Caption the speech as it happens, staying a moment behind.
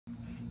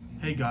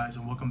Hey guys,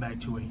 and welcome back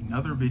to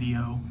another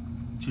video.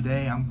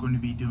 Today I'm going to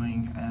be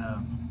doing,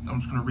 I'm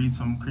just going to read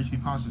some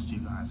creepypastas to you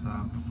guys.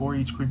 Before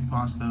each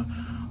creepypasta,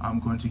 I'm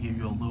going to give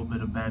you a little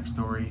bit of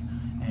backstory,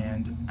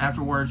 and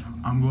afterwards,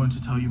 I'm going to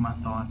tell you my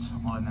thoughts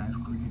on that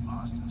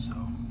creepypasta. So,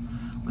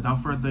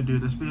 without further ado,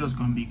 this video is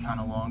going to be kind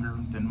of longer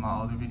than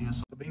my other videos.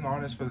 So, being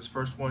honest, for this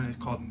first one, it's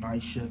called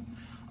Night Shift.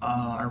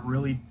 I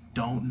really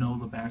don't know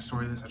the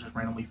backstory of this. I just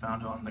randomly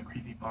found it on the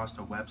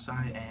creepypasta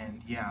website,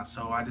 and yeah,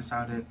 so I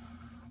decided,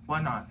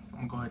 why not?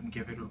 I'm going to go ahead and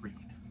give it a read.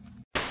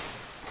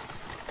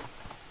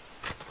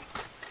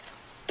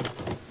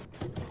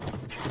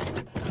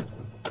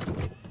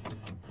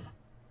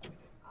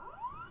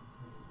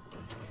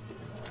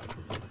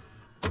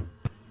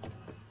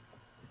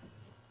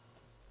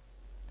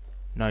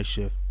 Night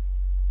shift.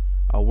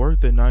 I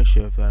worked the night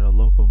shift at a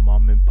local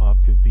mom and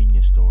pop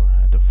convenience store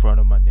at the front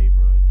of my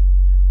neighborhood.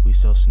 We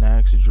sell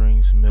snacks,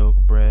 drinks, milk,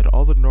 bread,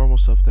 all the normal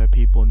stuff that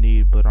people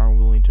need but aren't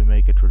willing to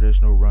make a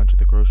traditional run to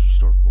the grocery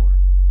store for.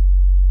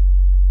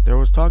 There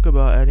was talk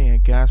about adding a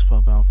gas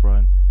pump out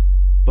front,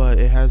 but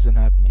it hasn't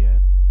happened yet.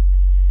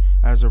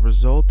 As a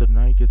result, the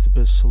night gets a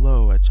bit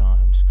slow at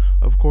times.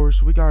 Of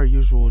course, we got our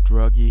usual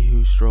druggie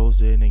who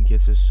strolls in and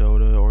gets a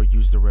soda or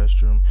use the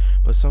restroom,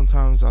 but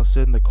sometimes I'll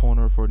sit in the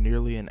corner for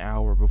nearly an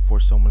hour before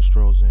someone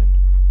strolls in.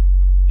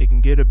 It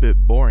can get a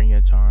bit boring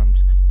at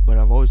times, but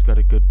I've always got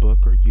a good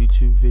book or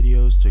YouTube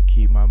videos to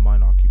keep my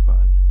mind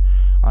occupied.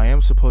 I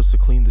am supposed to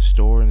clean the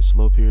store in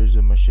slow periods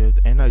of my shift,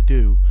 and I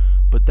do,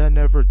 but that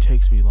never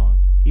takes me long.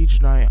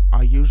 Each night,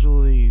 I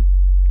usually,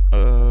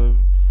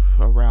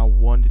 around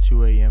 1 to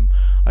 2 a.m.,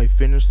 I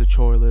finish the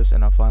chore list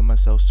and I find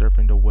myself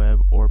surfing the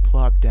web or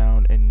plop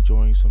down and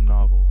enjoying some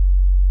novel.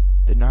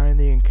 The night of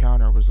the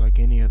encounter was like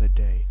any other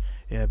day.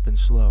 It had been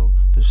slow.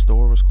 The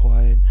store was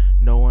quiet.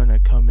 No one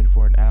had come in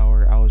for an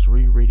hour. I was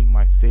rereading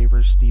my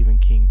favorite Stephen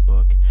King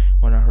book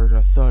when I heard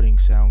a thudding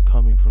sound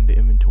coming from the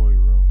inventory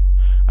room.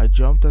 I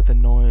jumped at the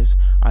noise.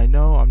 I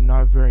know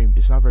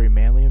it's not very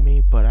manly of me,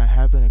 but I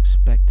haven't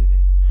expected it.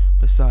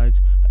 Besides,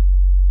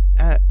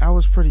 I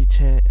was pretty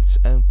tense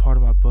and part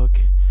of my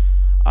book.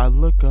 I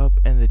look up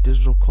and the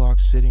digital clock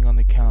sitting on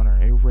the counter,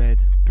 it read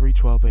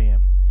 3:12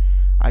 a.m.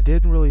 I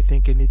didn't really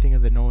think anything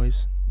of the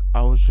noise.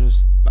 I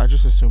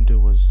just assumed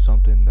it was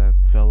something that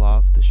fell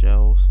off the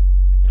shelves.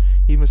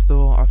 Even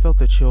still, I felt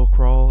the chill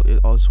crawl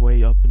its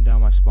way up and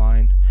down my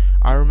spine.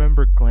 I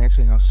remember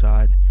glancing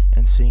outside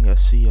and seeing a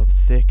sea of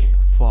thick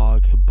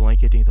fog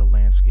blanketing the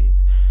landscape.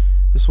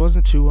 This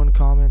wasn't too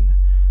uncommon.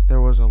 There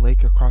was a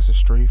lake across the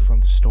street from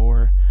the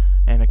store,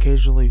 and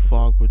occasionally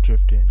fog would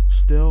drift in.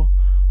 Still,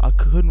 I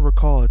couldn't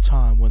recall a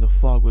time when the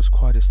fog was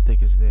quite as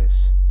thick as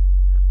this.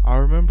 I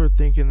remember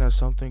thinking that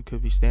something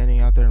could be standing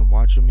out there and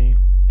watching me,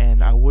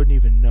 and I wouldn't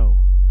even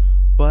know.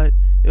 But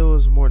it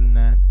was more than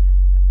that.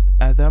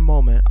 At that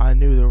moment, I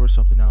knew there was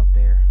something out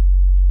there.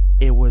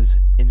 It was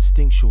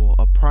instinctual,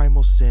 a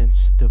primal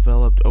sense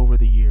developed over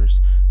the years.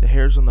 The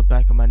hairs on the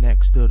back of my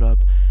neck stood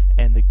up,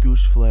 and the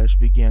goose flesh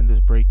began to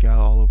break out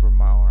all over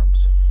my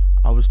arms.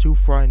 I was too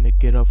frightened to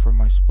get up from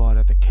my spot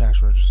at the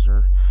cash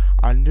register.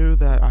 I knew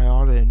that I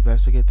ought to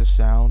investigate the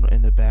sound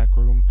in the back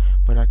room,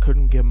 but I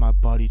couldn't get my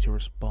body to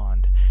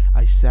respond.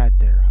 I sat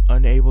there,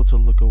 unable to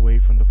look away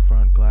from the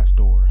front glass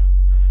door.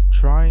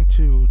 Trying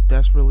to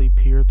desperately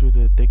peer through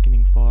the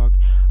thickening fog,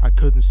 I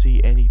couldn't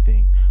see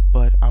anything,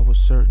 but I was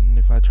certain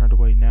if I turned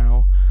away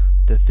now,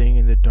 the thing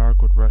in the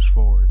dark would rush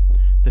forward.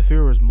 The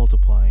fear was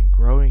multiplying,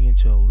 growing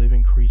into a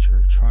living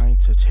creature, trying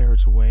to tear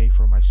its way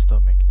from my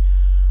stomach.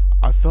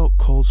 I felt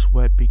cold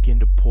sweat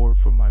begin to pour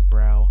from my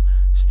brow,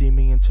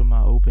 steaming into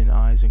my open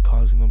eyes and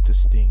causing them to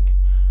sting.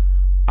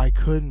 I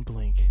couldn't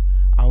blink.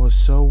 I was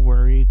so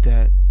worried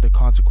that the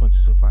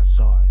consequences if I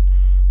saw it.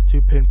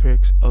 2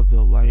 pinpricks of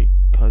the light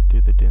cut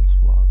through the dense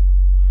fog.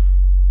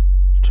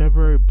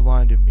 Temporarily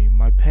blinded me.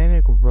 My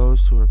panic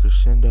rose to a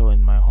crescendo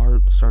and my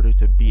heart started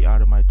to beat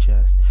out of my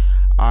chest.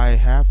 I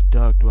half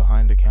ducked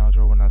behind the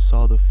counter when I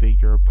saw the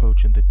figure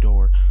approaching the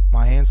door.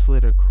 My hand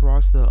slid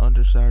across the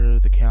underside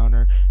of the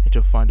counter and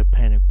to find a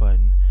panic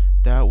button.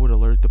 That would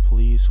alert the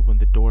police when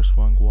the door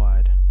swung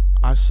wide.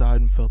 I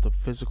sighed and felt a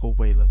physical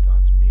weight lift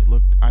onto me.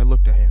 I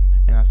looked at him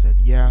and I said,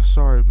 "Yeah,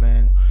 sorry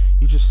man,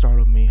 you just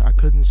startled me. I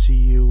couldn't see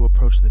you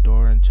approach the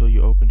door until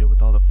you opened it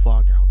with all the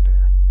fog out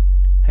there."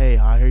 "Hey,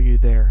 I hear you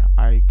there.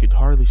 I could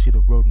hardly see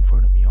the road in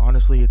front of me.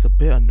 Honestly, it's a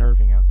bit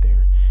unnerving out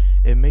there.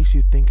 It makes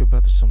you think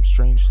about some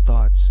strange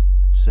thoughts,"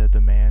 said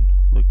the man,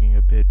 looking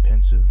a bit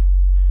pensive.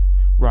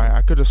 "Right,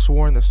 I could have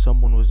sworn that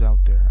someone was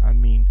out there. I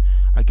mean,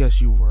 I guess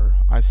you were,"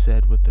 I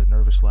said with a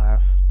nervous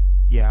laugh.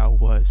 "Yeah, I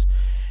was.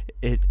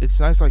 It's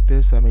nights like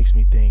this that makes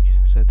me think,"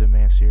 said the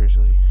man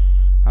seriously.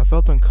 I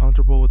felt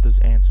uncomfortable with his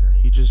answer.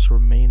 He just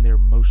remained there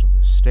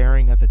motionless,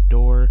 staring at the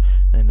door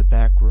in the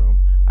back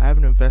room. I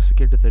haven't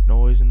investigated the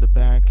noise in the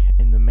back,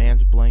 and the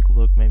man's blank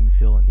look made me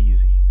feel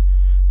uneasy.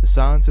 The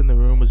silence in the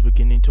room was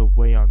beginning to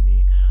weigh on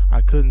me.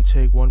 I couldn't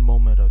take one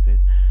moment of it,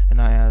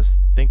 and I asked,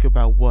 "Think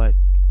about what?"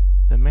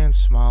 The man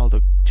smiled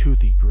a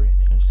toothy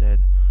grin and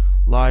said,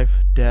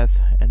 "Life,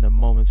 death, and the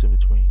moments in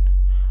between.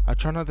 I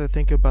try not to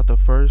think about the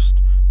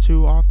first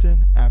Too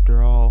often?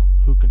 After all,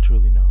 who can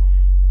truly know?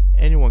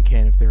 Anyone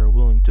can if they are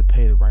willing to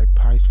pay the right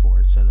price for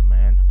it, said the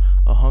man,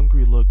 a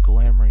hungry look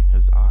glamoring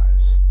his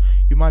eyes.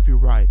 You might be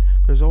right.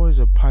 There's always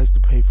a price to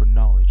pay for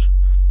knowledge.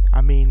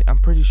 I mean, I'm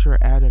pretty sure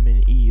Adam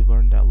and Eve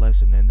learned that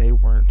lesson and they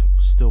weren't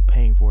still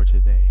paying for it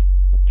today.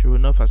 True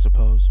enough, I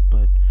suppose,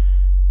 but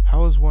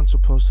how is one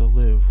supposed to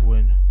live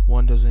when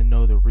one doesn't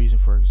know the reason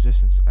for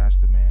existence?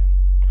 Asked the man.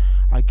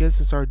 I guess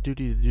it's our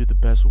duty to do the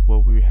best with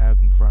what we have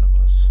in front of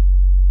us.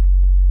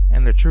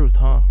 And the truth,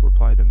 huh?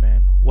 Replied the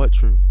man. What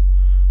truth?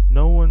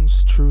 No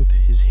one's truth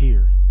is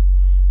here.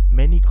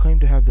 Many claim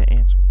to have the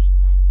answers,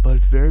 but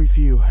very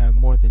few have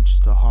more than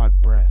just a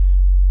hot breath.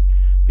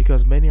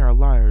 Because many are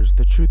liars,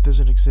 the truth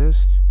doesn't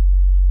exist?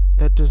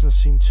 That doesn't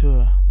seem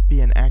to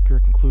be an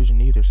accurate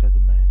conclusion either, said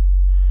the man.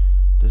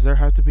 Does there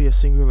have to be a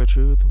singular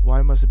truth?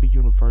 Why must it be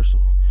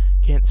universal?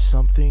 Can't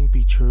something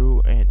be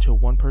true to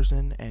one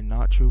person and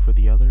not true for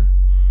the other?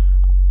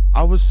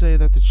 I would say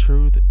that the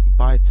truth,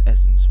 by its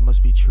essence,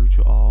 must be true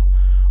to all,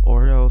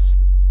 or else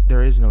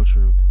there is no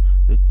truth.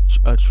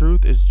 A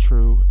truth is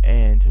true,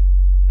 and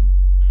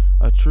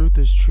a truth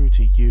is true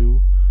to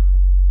you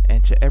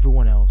and to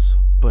everyone else,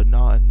 but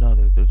not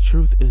another. The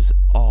truth is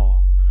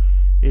all.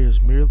 It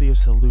is merely a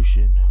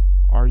solution.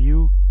 Are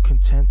you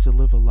content to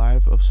live a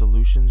life of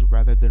solutions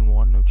rather than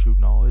one of true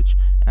knowledge?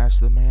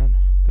 Asked the man.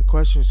 The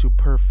question is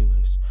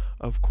superfluous.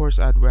 Of course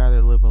I'd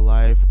rather live a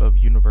life of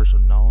universal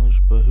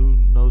knowledge, but who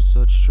knows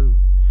such truth?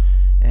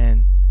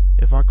 And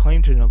if I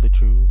claim to know the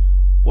truth,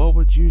 what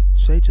would you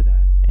say to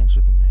that?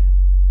 Answered the man.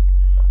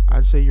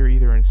 I'd say you're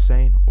either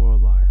insane or a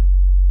liar.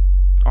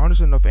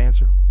 Honest enough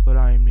answer, but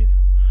I am neither.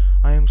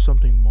 I am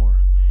something more.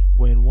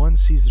 When one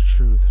sees the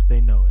truth,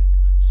 they know it.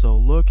 So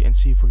look and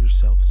see for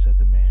yourself, said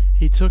the man.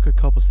 He took a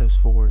couple steps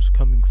forwards,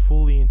 coming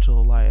fully into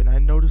the light, and I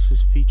noticed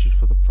his features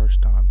for the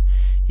first time.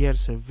 He had a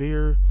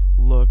severe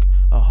look,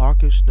 a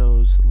hawkish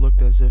nose,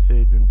 looked as if it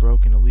had been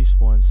broken at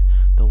least once.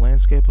 The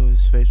landscape of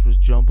his face was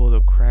jumbled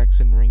of cracks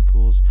and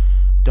wrinkles,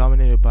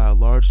 dominated by a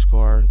large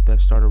scar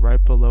that started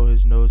right below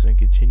his nose and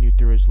continued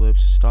through his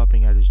lips,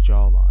 stopping at his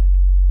jawline.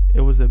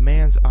 It was the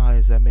man's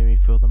eyes that made me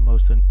feel the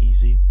most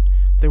uneasy.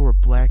 They were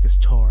black as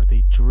tar.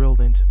 They drilled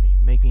into me.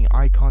 Making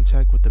eye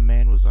contact with the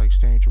man was like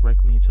staring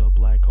directly into a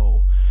black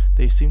hole.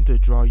 They seemed to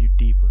draw you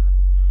deeper.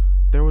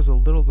 There was a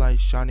little light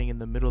shining in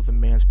the middle of the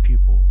man's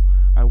pupil.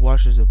 I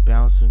watched as it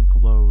bounced and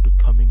glowed,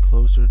 coming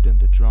closer than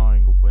the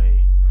drawing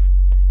away,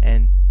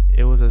 and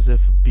it was as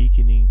if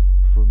beaconing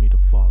for me to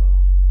follow.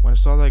 When I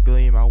saw that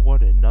gleam, I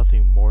wanted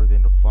nothing more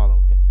than to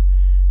follow it.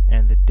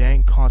 And the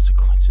dang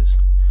consequences.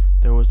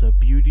 There was a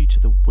beauty to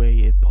the way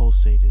it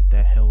pulsated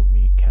that held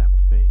me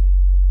captivated.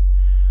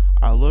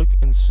 I looked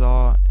and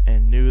saw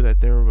and knew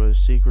that there were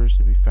secrets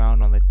to be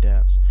found on the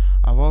depths.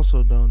 I've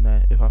also known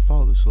that if I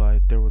followed this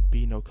light, there would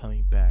be no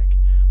coming back,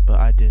 but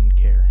I didn't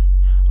care.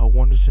 I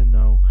wanted to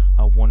know,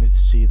 I wanted to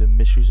see. The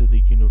mysteries of the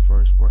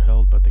universe were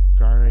held by the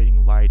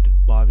gyrating light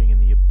bobbing in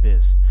the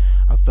abyss.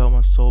 I felt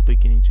my soul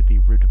beginning to be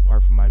ripped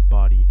apart from my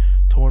body,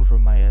 torn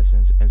from my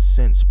essence, and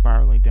sent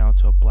spiraling down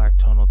to a black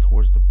tunnel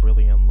towards the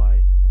brilliant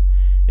light.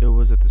 It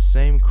was at the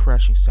same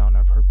crashing sound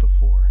I've heard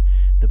before,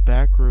 the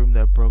back room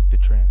that broke the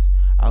trance.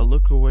 I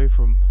looked away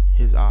from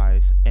his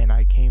eyes, and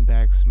I came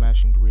back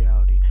smashing to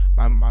reality.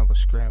 My mind was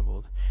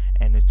scrambled,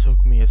 and it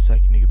took me a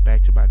second to get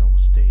back to my normal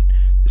state.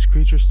 This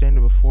creature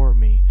standing before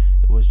me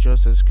was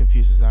just as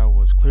confused as I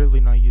was, clearly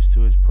not used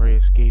to his prey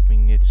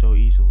escaping it so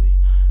easily.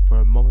 For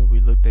a moment we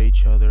looked at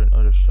each other in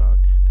utter shock.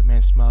 The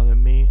man smiled at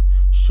me,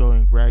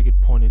 showing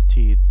ragged pointed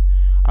teeth.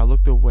 I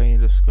looked away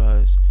in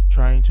disgust,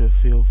 trying to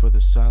feel for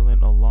the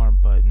silent alarm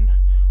button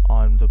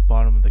on the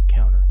bottom of the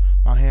counter.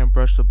 My hand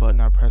brushed the button.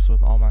 I pressed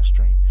with all my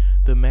strength.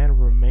 The man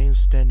remained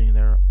standing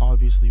there,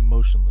 obviously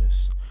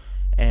motionless,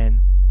 and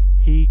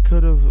he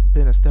could have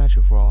been a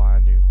statue for all I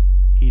knew.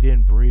 He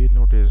didn't breathe,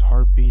 nor did his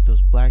heart beat.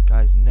 Those black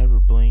eyes never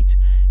blinked,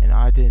 and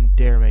I didn't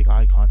dare make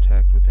eye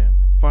contact with him.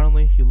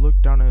 Finally, he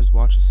looked down at his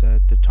watch and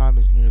said, "The time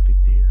is nearly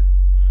there."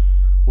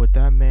 What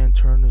that man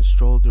turned and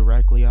strolled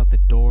directly out the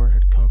door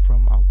had come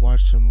from, I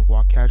watched him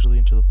walk casually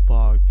into the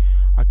fog.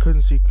 I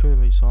couldn't see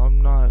clearly, so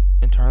I'm not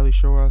entirely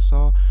sure what I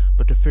saw,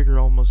 but the figure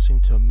almost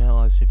seemed to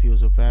melt as if he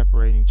was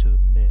evaporating to the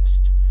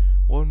mist.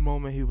 One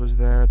moment he was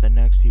there, the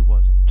next he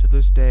wasn't. To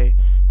this day,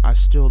 I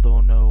still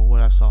don't know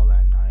what I saw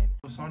that night.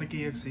 Sonic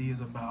EXE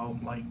is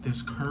about like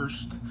this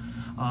cursed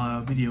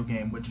video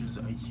game, which is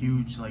a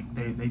huge, like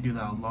they do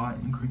that a lot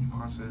in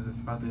creepypastas. It's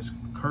about this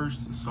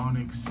cursed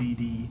Sonic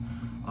CD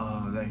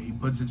that he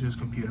puts into his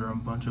computer,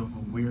 and a bunch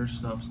of weird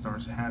stuff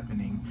starts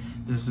happening.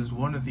 This is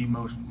one of the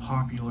most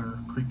popular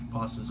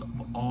creepypastas of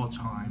all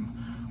time.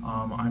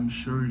 I'm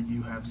sure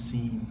you have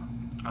seen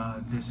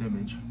this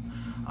image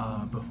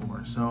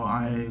before, so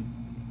I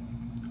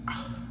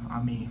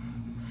mean,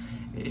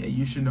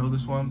 you should know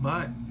this one,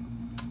 but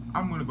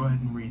I'm gonna go ahead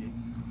and read it.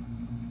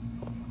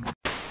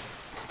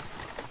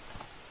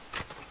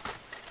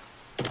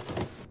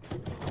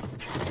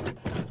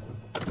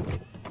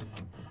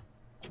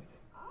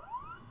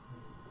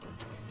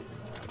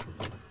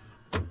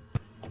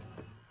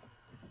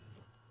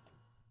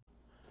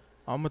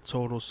 I'm a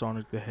total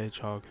Sonic the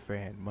Hedgehog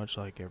fan, much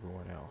like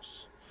everyone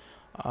else.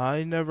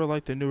 I never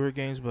liked the newer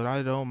games, but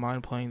I don't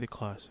mind playing the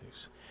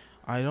classics.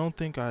 I don't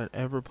think I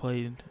ever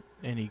played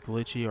any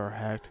glitchy or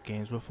hacked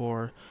games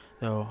before,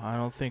 though I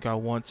don't think I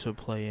want to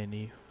play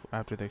any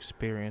after the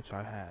experience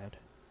I had.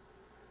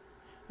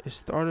 It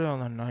started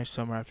on a nice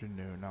summer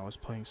afternoon. I was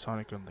playing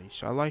Sonic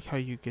Unleashed. I like how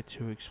you get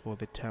to explore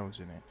the towns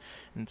in it,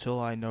 until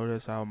I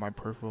noticed out of my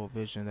peripheral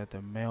vision that the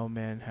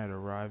mailman had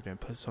arrived and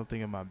put something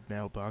in my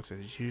mailbox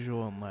as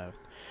usual and left.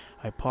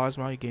 I paused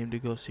my game to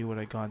go see what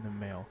I got in the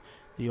mail.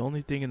 The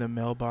only thing in the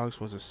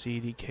mailbox was a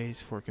CD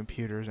case for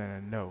computers and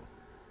a note.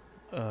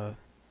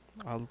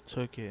 I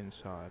took it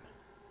inside.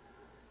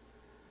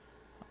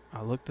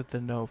 I looked at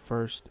the note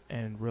first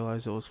and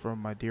realized it was from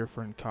my dear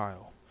friend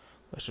Kyle.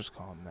 Let's just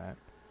call him that.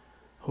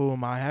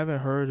 Whom I haven't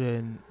heard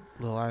in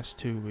the last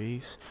 2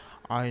 weeks.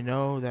 I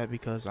know that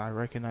because I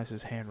recognize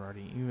his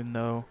handwriting, even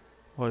though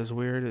what is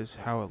weird is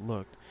how it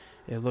looked.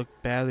 It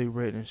looked badly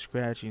written and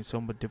scratchy and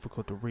somewhat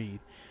difficult to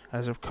read,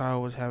 as if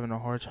Kyle was having a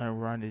hard time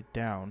writing it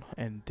down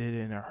and did it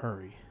in a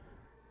hurry.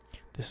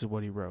 This is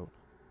what he wrote.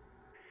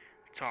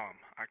 Tom,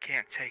 I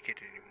can't take it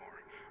anymore.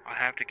 I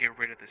have to get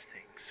rid of this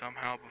thing,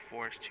 somehow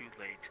before it's too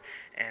late,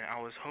 and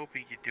I was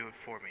hoping you'd do it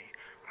for me.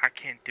 I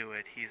can't do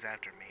it, he's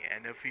after me,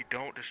 and if you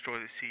don't destroy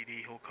the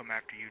CD, he'll come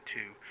after you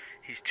too.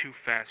 He's too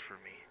fast for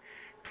me.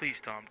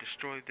 Please, Tom,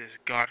 destroy this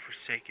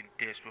godforsaken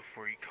disc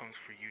before he comes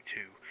for you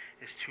too.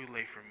 It's too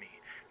late for me.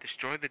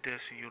 Destroy the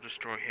disc and you'll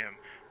destroy him,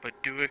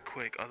 but do it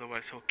quick,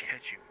 otherwise he'll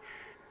catch you.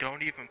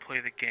 Don't even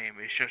play the game,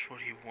 it's just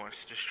what he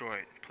wants. Destroy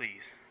it,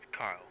 please.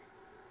 Kyle.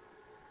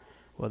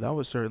 Well, that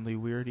was certainly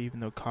weird. Even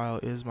though Kyle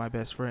is my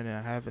best friend and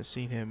I haven't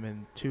seen him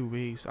in 2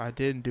 weeks, I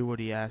didn't do what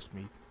he asked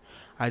me.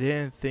 I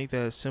didn't think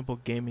that a simple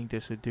gaming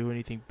disc would do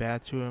anything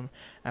bad to him.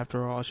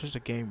 After all, it's just a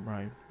game,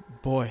 right?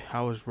 Boy,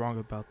 I was wrong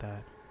about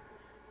that.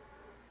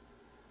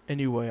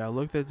 Anyway, I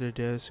looked at the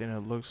disc and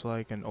it looks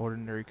like an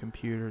ordinary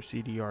computer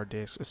CDR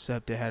disc,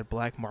 except it had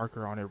black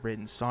marker on it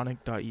written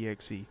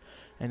Sonic.exe,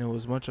 and it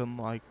was much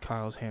unlike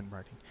Kyle's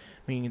handwriting,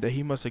 meaning that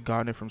he must have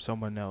gotten it from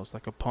someone else,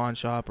 like a pawn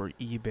shop or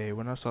eBay.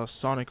 When I saw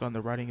Sonic on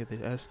the writing of the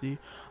SD,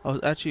 I was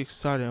actually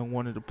excited and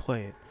wanted to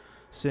play it,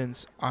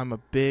 since I'm a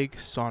big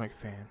Sonic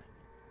fan.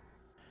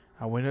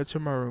 I went into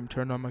my room,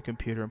 turned on my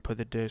computer, and put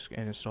the disc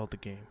and installed the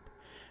game.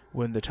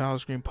 When the title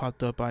screen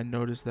popped up, I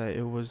noticed that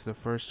it was the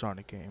first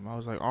Sonic game. I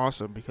was like,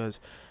 awesome, because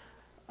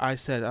I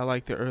said I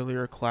like the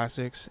earlier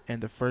classics,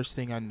 and the first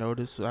thing I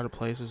noticed out of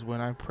place is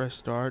when I pressed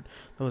start,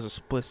 there was a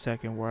split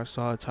second where I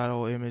saw a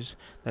title image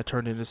that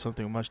turned into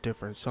something much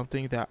different,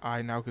 something that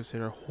I now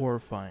consider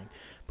horrifying,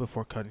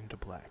 before cutting to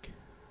black.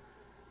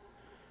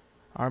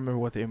 I remember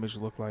what the image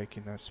looked like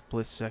in that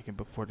split second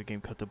before the game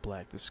cut to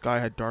black. The sky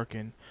had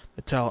darkened,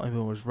 the title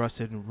emblem was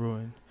rusted and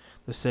ruined.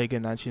 The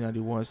Sega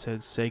 1991 said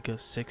Sega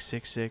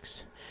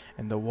 666,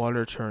 and the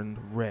water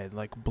turned red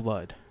like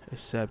blood,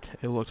 except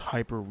it looked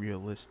hyper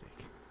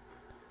realistic.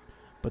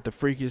 But the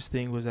freakiest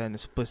thing was that in a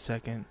split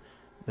second,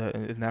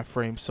 in that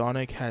frame,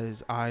 Sonic had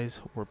his eyes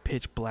were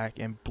pitch black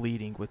and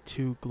bleeding with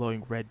two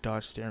glowing red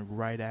dots staring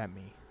right at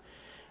me.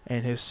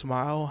 And his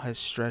smile had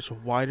stretched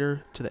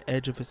wider to the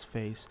edge of his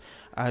face.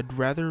 I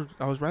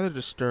was rather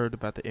disturbed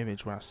about the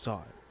image when I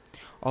saw it,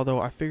 although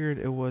I figured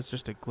it was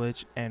just a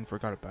glitch and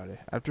forgot about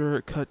it. After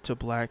it cut to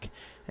black,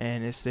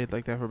 and it stayed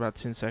like that for about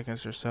 10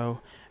 seconds or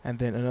so, and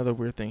then another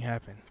weird thing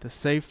happened. The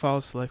save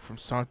file select from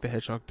Sonic the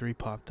Hedgehog 3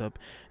 popped up,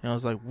 and I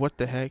was like, what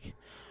the heck?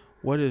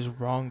 What is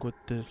wrong with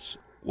this?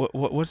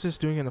 What's this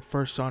doing in the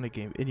first Sonic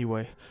game?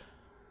 Anyway,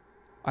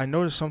 I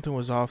noticed something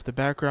was off. The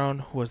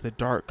background was the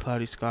dark,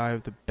 cloudy sky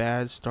of the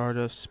bad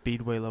Stardust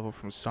Speedway level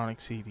from Sonic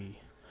CD.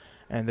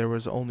 And there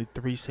was only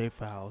 3 save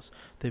files.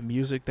 The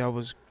music it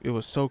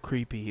was so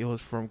creepy. It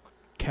was from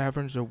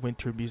Caverns of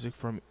Winter music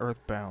from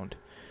Earthbound.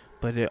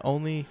 But it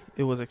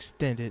was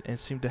extended and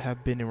seemed to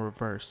have been in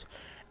reverse.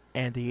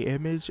 And the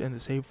image in the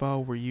save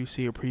file where you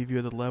see a preview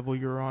of the level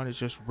you're on is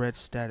just red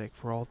static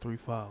for all 3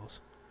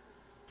 files.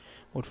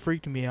 What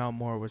freaked me out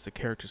more was the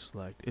character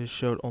select. It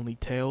showed only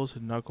Tails,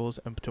 Knuckles,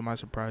 and to my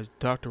surprise,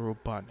 Dr.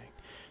 Robotnik.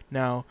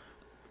 Now,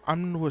 I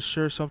was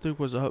sure something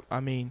was up. I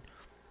mean,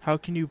 how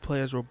can you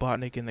play as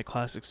Robotnik in the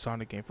classic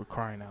Sonic game, for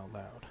crying out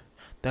loud?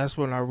 That's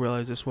when I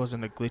realized this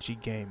wasn't a glitchy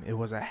game. It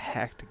was a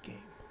hacked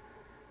game.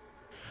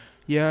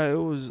 Yeah, it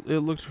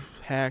looked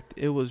hacked.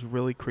 It was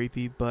really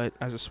creepy, but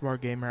as a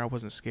smart gamer, I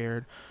wasn't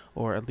scared,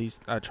 or at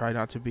least I tried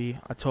not to be.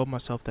 I told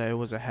myself that it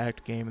was a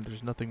hacked game and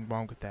there's nothing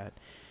wrong with that.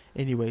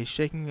 Anyway,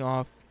 shaking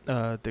off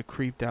the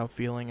creeped out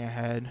feeling I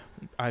had,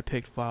 I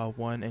picked file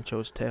 1 and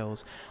chose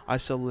Tails. I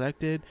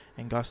selected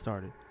and got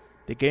started.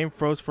 The game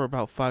froze for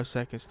about 5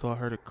 seconds till I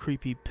heard a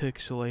creepy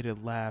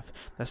pixelated laugh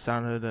that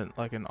sounded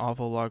like an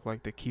awful lot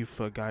like the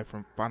Kiefer guy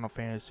from Final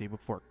Fantasy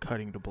before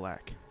cutting to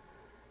black.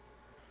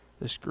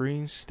 The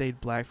screen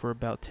stayed black for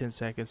about 10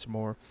 seconds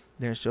more,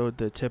 then showed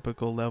the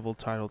typical level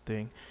title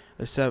thing,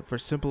 except for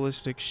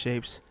simplistic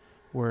shapes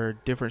were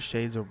different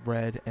shades of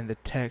red, and the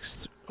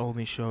text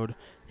only showed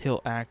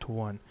Hill Act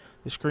 1.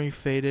 The screen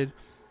faded,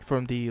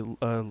 from the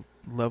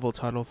level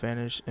title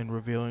vanished and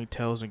revealing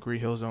Tails and Green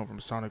Hill Zone from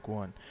Sonic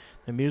 1.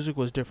 The music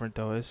was different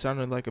though, it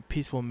sounded like a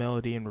peaceful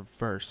melody in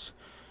reverse.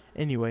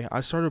 Anyway,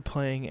 I started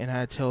playing and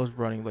had Tails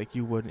running like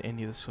you would in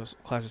any of the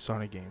classic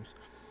Sonic games.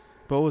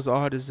 But what was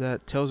odd is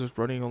that Tails was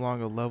running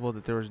along a level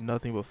that there was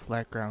nothing but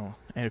flat ground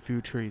and a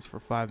few trees for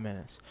 5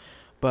 minutes.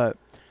 But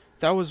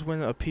that was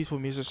when a peaceful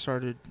music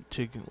started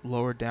to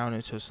lower down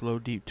into slow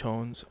deep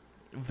tones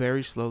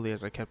very slowly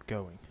as I kept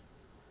going.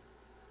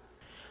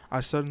 I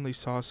suddenly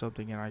saw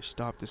something and I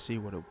stopped to see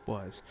what it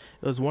was.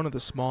 It was one of the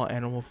small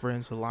animal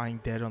friends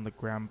lying dead on the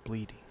ground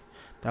bleeding.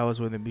 That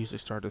was when the music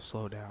started to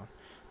slow down.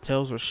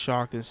 Tails was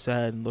shocked and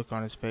sad and look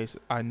on his face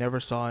I never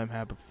saw him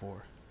have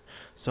before.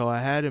 So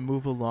I had to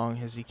move along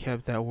as he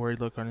kept that worried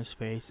look on his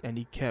face, and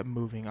he kept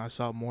moving. I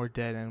saw more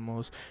dead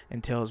animals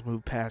and Tails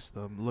moved past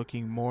them,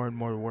 looking more and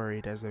more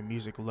worried as the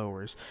music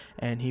lowers,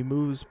 and he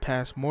moves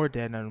past more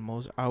dead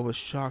animals. I was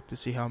shocked to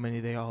see how many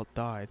they all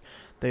died.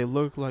 They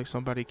looked like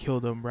somebody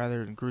killed them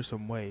rather in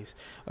gruesome ways.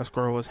 A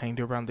squirrel was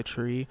hanging around the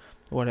tree,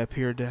 what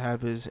appeared to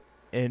have his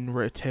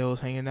inward tails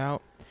hanging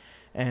out,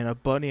 and a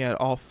bunny had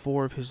all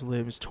 4 of his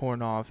limbs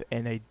torn off,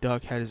 and a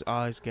duck had his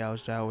eyes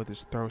gouged out with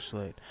his throat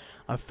slit.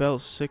 I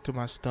felt sick to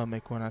my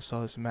stomach when I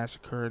saw this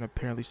massacre, and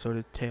apparently so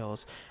did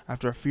Tails.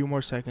 After a few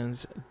more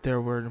seconds,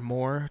 there were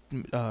more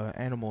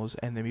animals,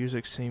 and the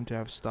music seemed to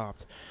have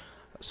stopped,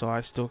 so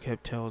I still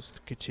kept Tails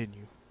to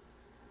continue.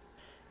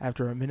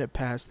 After a minute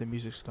passed, the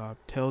music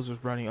stopped. Tails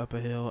was running up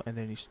a hill, and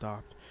then he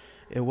stopped.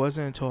 It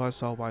wasn't until I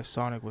saw why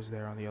Sonic was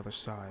there on the other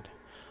side.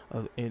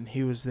 And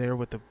he was there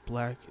with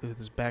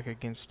his back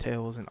against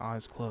Tails and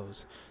eyes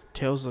closed.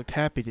 Tails looked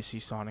happy to see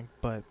Sonic,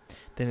 but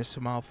then his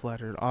smile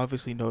fluttered,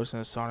 obviously noticing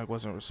that Sonic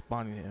wasn't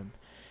responding to him,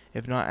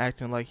 if not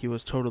acting like he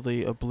was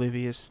totally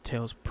oblivious to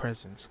Tails'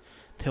 presence.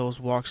 Tails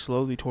walked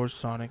slowly towards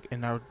Sonic,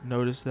 and I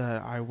noticed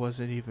that I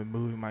wasn't even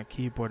moving my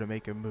keyboard to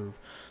make him move,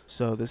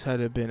 so this had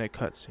to have been a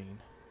cutscene.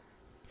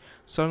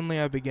 Suddenly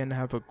I began to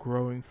have a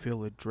growing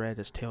feel of dread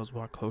as Tails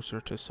walked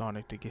closer to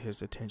Sonic to get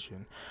his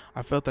attention.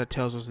 I felt that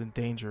Tails was in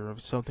danger,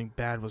 of something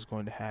bad was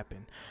going to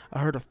happen. I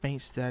heard a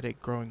faint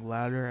static growing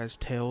louder as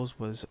Tails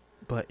was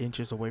but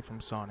inches away from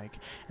Sonic,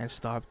 and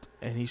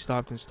he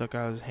stopped and stuck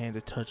out his hand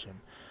to touch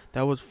him.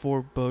 That was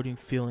foreboding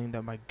feeling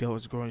that my gut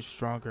was growing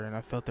stronger, and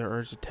I felt the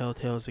urge to tell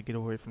Tails to get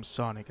away from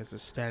Sonic as the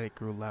static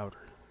grew louder.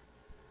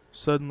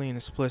 Suddenly, in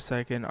a split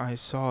second, I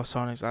saw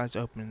Sonic's eyes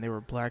open, and they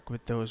were black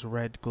with those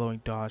red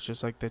glowing dots,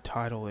 just like the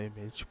title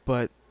image.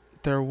 But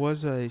there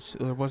wasn't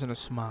a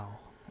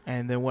smile.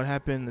 And then what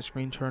happened? The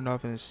screen turned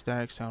off, and the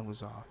static sound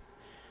was off.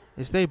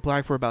 It stayed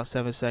black for about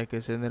 7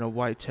 seconds, and then a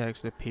white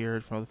text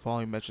appeared from the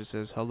following message that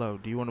says, "Hello,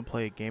 do you want to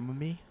play a game with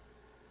me?"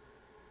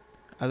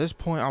 At this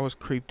point, I was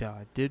creeped out.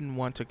 I didn't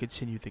want to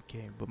continue the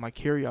game, but my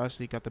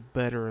curiosity got the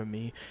better of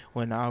me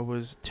when I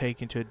was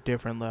taken to a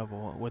different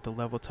level, with the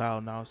level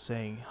title now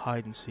saying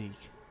Hide and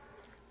Seek.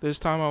 This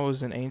time I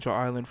was in Angel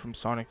Island from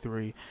Sonic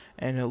 3,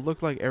 and it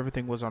looked like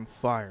everything was on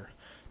fire.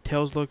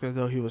 Tails looked as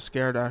though he was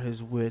scared out of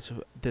his wits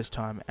this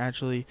time.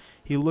 Actually,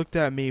 he looked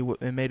at me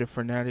and made a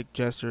frenetic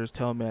gesture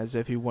telling me as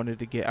if he wanted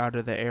to get out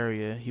of the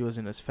area he was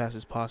in as fast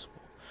as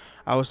possible.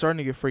 I was starting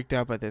to get freaked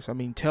out by this. I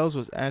mean, Tails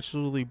was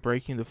actually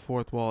breaking the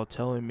fourth wall,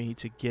 telling me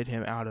to get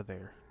him out of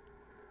there.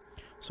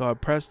 So I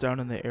pressed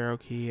down on the arrow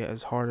key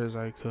as hard as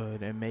I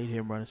could and made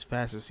him run as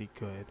fast as he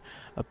could.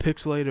 A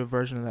pixelated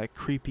version of that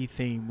creepy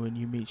theme when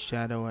you meet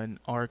Shadow and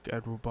Arc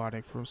at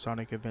Robotic from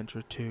Sonic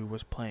Adventure 2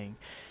 was playing,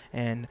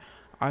 and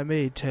I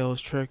made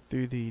Tails trek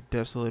through the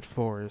desolate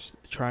forest,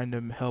 trying to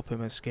help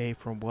him escape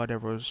from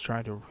whatever he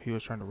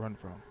was trying to run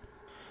from.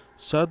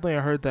 Suddenly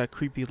I heard that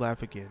creepy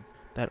laugh again.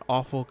 That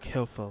awful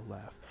Killful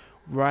laugh.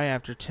 Right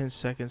after 10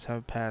 seconds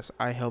had passed,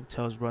 I helped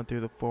Tails run through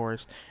the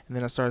forest, and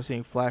then I started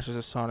seeing flashes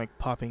of Sonic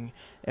popping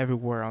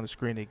everywhere on the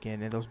screen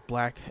again, and those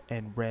black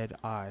and red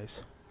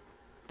eyes.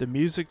 The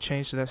music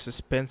changed to that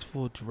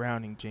suspenseful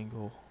drowning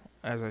jingle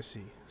as I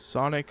see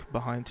Sonic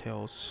behind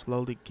Tails,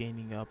 slowly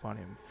gaining up on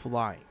him,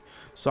 flying.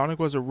 Sonic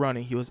wasn't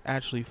running, he was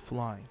actually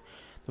flying.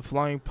 The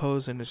flying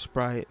pose and the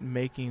sprite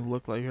making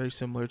look like very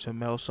similar to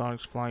Metal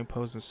Sonic's flying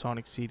pose in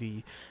Sonic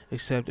CD,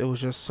 except it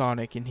was just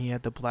Sonic and he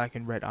had the black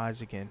and red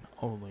eyes again,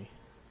 only.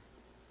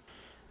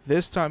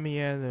 This time he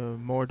had a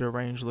more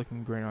deranged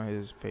looking grin on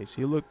his face.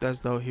 He looked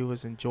as though he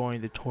was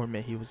enjoying the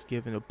torment he was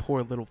giving the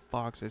poor little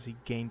fox as he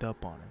gained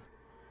up on him.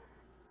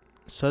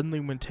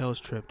 Suddenly when Tails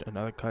tripped,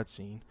 another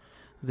cutscene,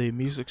 the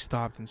music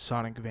stopped and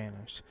Sonic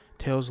vanished.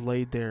 Tails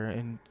laid there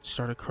and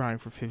started crying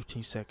for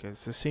 15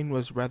 seconds. The scene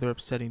was rather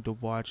upsetting to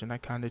watch and I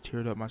kinda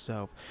teared up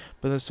myself.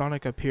 But then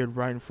Sonic appeared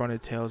right in front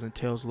of Tails and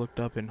Tails looked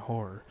up in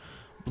horror.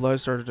 Blood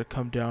started to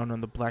come down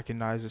on the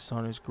blackened eyes as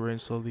Sonic's grin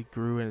slowly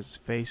grew and his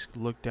face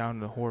looked down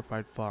at the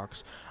horrified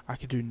fox. I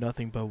could do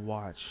nothing but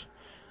watch.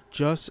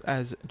 Just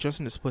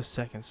in a split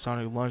second,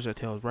 Sonic lunged at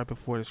Tails right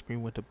before the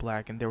screen went to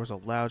black, and there was a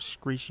loud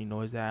screeching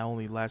noise that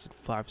only lasted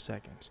 5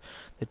 seconds.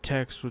 The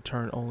text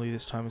returned only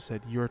this time and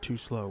said, "You're too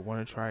slow,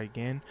 want to try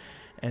again?"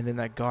 And then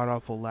that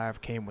god-awful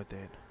laugh came with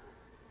it.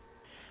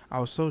 I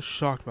was so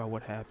shocked by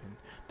what happened.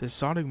 Did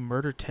Sonic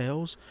murder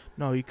Tails?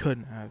 No, he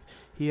couldn't have.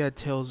 He had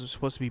Tails were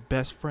supposed to be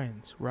best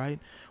friends, right?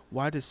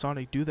 Why did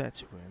Sonic do that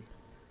to him?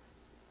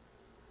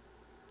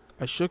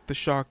 I shook the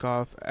shock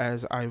off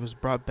as I was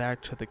brought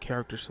back to the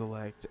character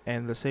select,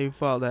 and the save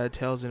file that had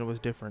Tails in it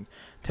was different.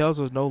 Tails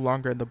was no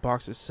longer in the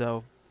box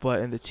itself, but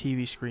in the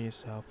TV screen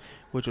itself,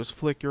 which was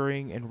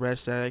flickering and red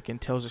static,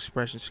 and Tails'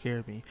 expression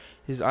scared me.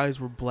 His eyes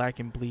were black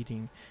and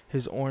bleeding,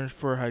 his orange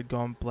fur had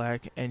gone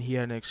black, and he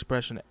had an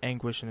expression of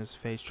anguish in his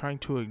face. Trying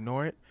to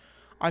ignore it,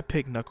 I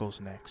picked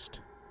Knuckles next.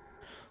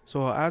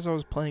 So as I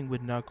was playing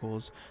with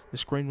Knuckles, the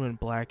screen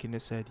went black and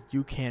it said,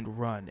 "You can't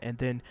run." And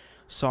then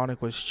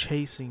Sonic was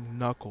chasing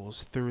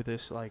Knuckles through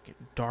this like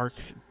dark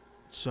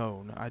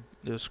zone,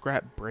 the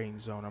scrap brain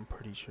zone, I'm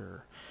pretty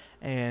sure.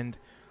 And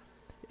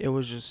it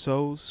was just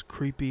so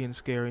creepy and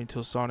scary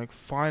until Sonic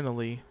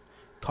finally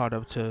caught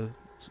up to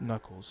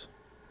Knuckles.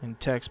 And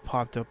text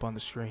popped up on the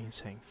screen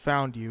saying,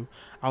 "Found you."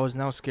 I was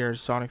now scared.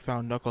 Sonic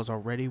found Knuckles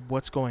already?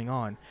 What's going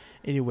on?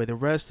 Anyway, the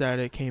red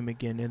static came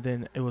again, and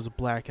then it was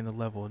black in the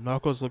level.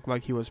 Knuckles looked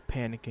like he was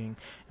panicking,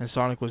 and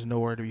Sonic was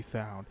nowhere to be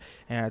found.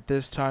 And at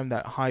this time,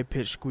 that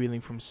high-pitched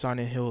squealing from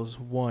Silent Hills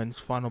 1's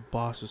final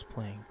boss was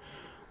playing.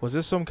 Was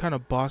this some kind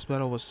of boss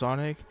battle with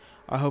Sonic?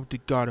 I hope to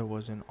God it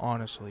wasn't,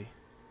 honestly.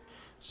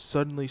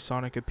 Suddenly,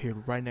 Sonic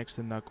appeared right next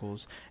to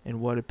Knuckles in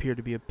what appeared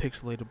to be a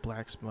pixelated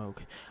black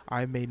smoke.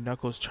 I made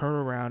Knuckles turn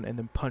around and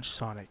then punch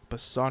Sonic, but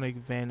Sonic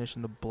vanished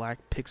in the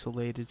black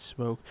pixelated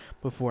smoke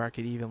before I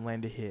could even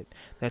land a hit.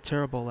 That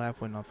terrible laugh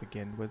went off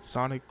again, when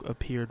Sonic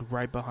appeared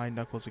right behind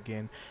Knuckles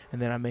again,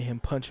 and then I made him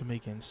punch him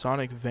again.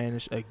 Sonic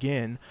vanished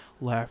again,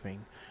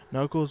 laughing.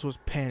 Knuckles was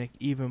panicked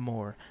even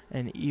more,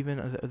 and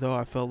even though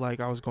I felt like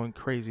I was going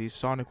crazy,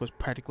 Sonic was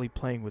practically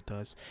playing with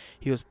us.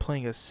 He was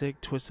playing a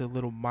sick, twisted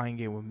little mind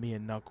game with me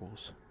and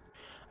Knuckles.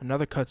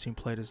 Another cutscene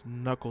played as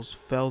Knuckles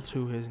fell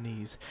to his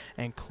knees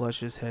and clutched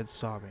his head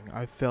sobbing.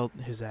 I felt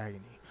his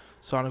agony.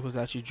 Sonic was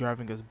actually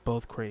driving us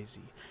both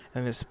crazy.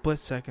 In a split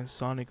second,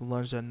 Sonic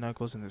lunged at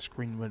Knuckles and the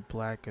screen went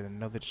black and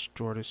another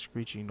distorted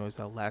screeching noise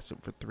that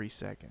lasted for 3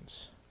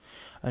 seconds.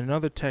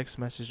 Another text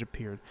message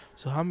appeared.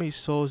 "So how many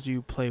souls do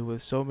you play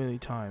with so many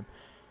times?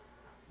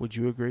 Would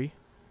you agree?"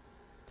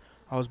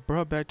 I was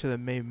brought back to the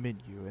main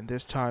menu, and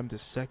this time the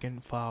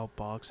second file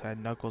box had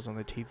Knuckles on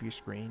the TV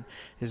screen.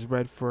 His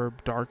red fur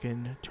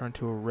darkened, turned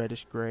to a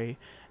reddish gray,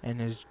 and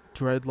his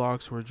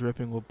dreadlocks were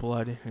dripping with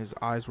blood, and his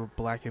eyes were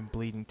black and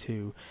bleeding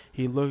too.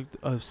 He looked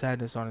of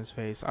sadness on his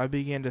face. I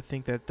began to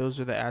think that those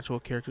are the actual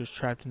characters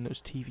trapped in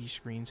those TV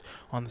screens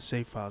on the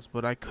save files,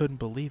 but I couldn't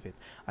believe it.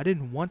 I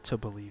didn't want to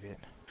believe it.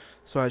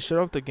 So I shut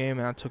off the game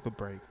and I took a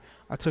break.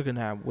 I took a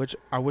nap, which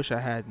I wish I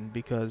hadn't,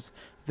 because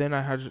then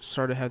I had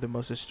started to have the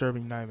most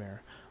disturbing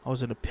nightmare. I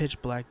was in a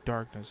pitch black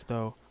darkness,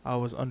 though I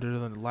was under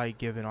the light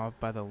given off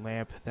by the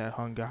lamp that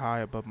hung high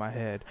above my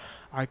head.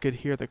 I could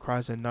hear the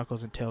cries of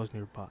Knuckles and Tails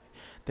nearby.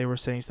 They were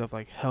saying stuff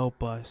like,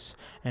 "Help us,"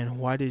 and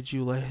 "Why did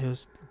you let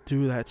us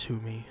do that to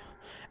me?"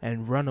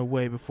 and "Run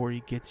away before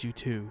he gets you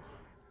too."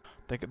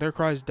 Their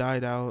cries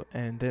died out,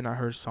 and then I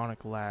heard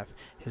Sonic laugh.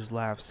 His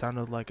laugh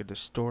sounded like a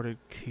distorted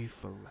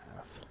Kiefer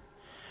laugh.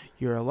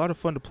 "You're a lot of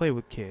fun to play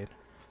with, kid.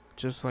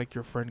 Just like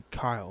your friend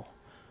Kyle,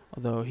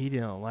 although he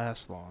didn't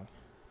last long."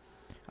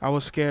 I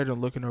was scared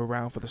and looking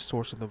around for the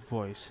source of the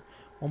voice.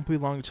 Won't be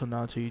long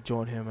until you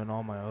join him and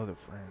all my other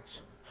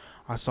friends.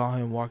 I saw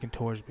him walking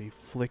towards me,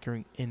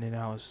 flickering in and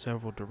out in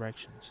several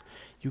directions.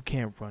 "You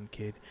can't run,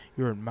 kid.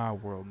 You're in my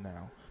world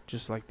now,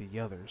 just like the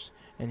others."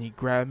 And he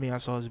grabbed me. I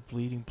saw his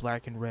bleeding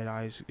black and red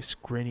eyes, his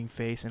grinning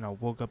face, and I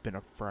woke up in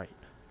a fright.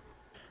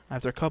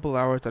 After a couple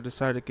hours, I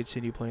decided to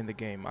continue playing the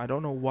game. I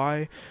don't know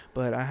why,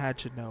 but I had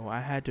to know.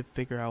 I had to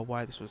figure out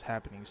why this was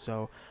happening,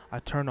 so I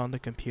turned on the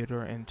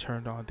computer and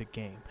turned on the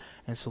game,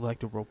 and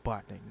selected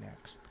Robotnik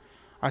next.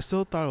 I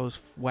still thought it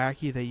was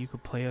wacky that you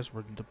could play as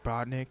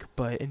Robotnik,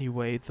 but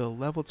anyway, the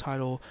level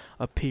title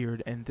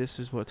appeared, and this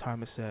is what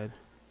time it said, ...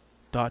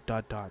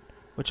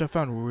 which I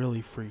found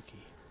really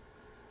freaky.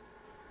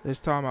 This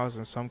time I was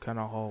in some kind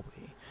of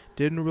hallway.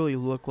 Didn't really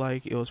look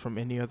like it was from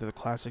any other of the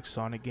classic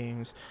Sonic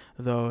games,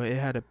 though it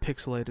had a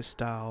pixelated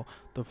style.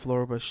 The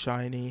floor was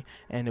shiny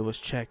and it was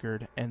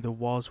checkered, and the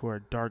walls were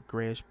a dark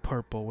grayish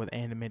purple with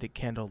animated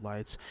candle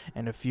lights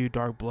and a few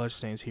dark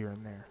bloodstains here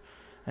and there.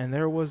 And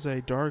there was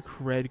a dark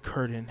red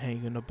curtain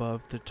hanging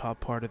above the top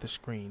part of the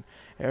screen.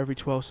 Every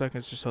 12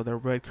 seconds or so, the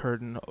red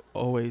curtain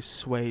always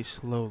sways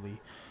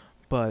slowly,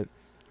 but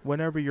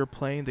whenever you're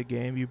playing the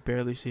game, you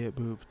barely see it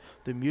move.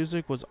 The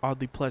music was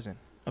oddly pleasant,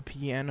 a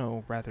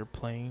piano rather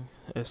playing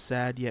a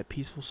sad yet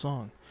peaceful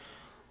song.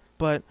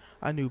 But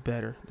I knew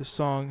better. The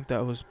song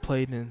that was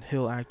played in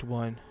Hill Act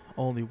 1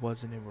 only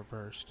wasn't in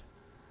reversed.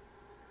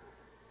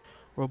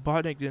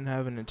 Robotnik didn't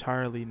have an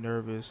entirely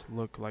nervous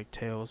look like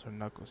Tails or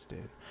Knuckles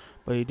did,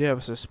 but he did have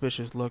a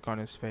suspicious look on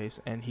his face,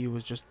 and he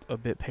was just a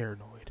bit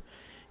paranoid.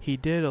 He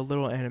did a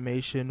little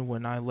animation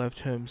when I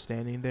left him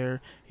standing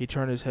there. He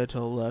turned his head to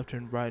the left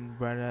and right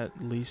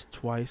at least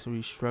twice, so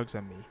he shrugs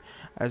at me,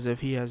 as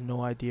if he has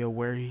no idea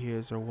where he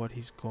is or what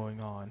he's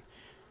going on.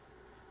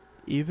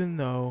 Even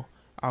though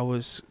I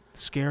was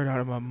Scared out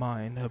of my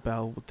mind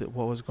about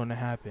what was going to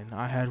happen,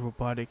 I had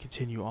Robotnik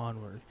continue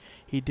onward.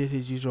 He did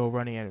his usual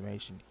running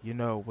animation. You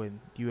know, when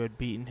you had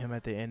beaten him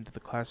at the end of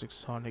the classic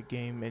Sonic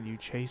game and you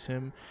chase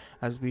him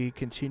as we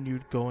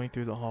continued going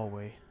through the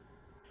hallway.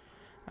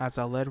 As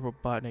I led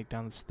Robotnik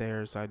down the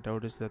stairs, I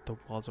noticed that the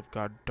walls have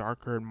got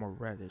darker and more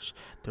reddish.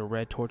 The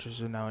red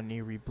torches are now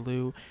nearly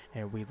blue,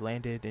 and we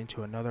landed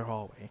into another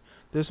hallway.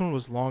 This one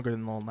was longer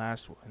than the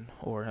last one,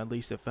 or at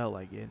least it felt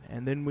like it,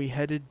 and then we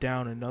headed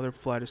down another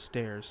flight of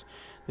stairs.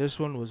 This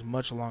one was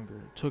much longer.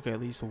 It took at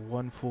least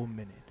 1 full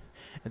minute.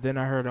 And then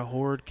I heard a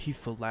horrid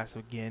Kifa laugh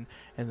again,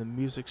 and the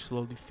music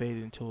slowly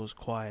faded until it was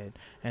quiet,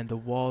 and the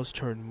walls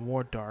turned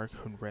more dark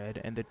and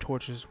red, and the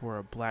torches were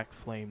a black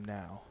flame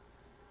now.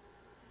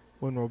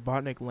 When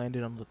Robotnik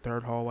landed on the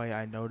third hallway,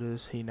 I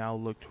noticed he now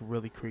looked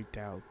really creeped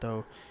out,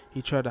 though he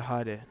tried to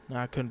hide it.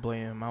 I couldn't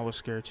blame him, I was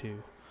scared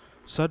too.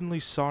 Suddenly,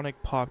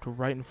 Sonic popped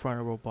right in front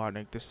of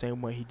Robotnik, the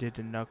same way he did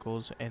to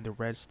Knuckles and the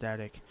red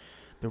static.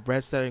 The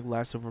red static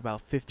lasted for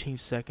about 15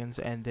 seconds,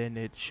 and then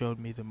it showed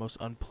me the most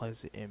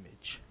unpleasant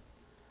image.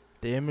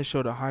 The image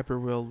showed a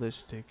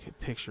hyper-realistic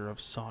picture of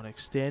Sonic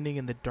standing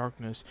in the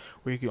darkness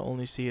where you could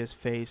only see his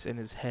face and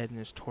his head and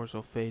his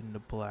torso fade into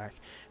black.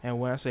 And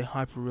when I say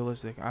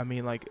hyper-realistic, I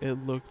mean like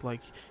it looked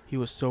like he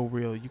was so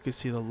real. You could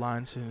see the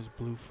lines in his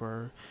blue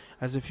fur,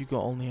 as if you could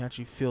only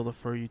actually feel the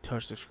fur you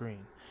touch the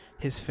screen.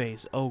 His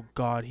face, oh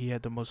god, he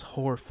had the most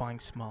horrifying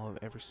smile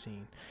I've ever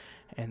seen.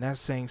 And that's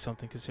saying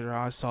something considering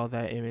I saw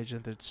that image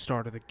at the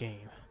start of the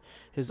game.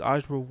 His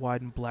eyes were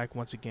wide and black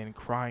once again,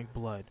 crying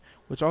blood,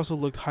 which also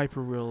looked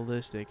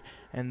hyper-realistic,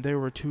 and there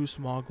were two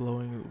small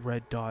glowing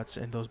red dots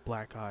in those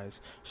black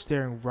eyes,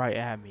 staring right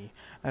at me,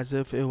 as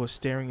if it was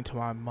staring into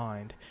my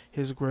mind.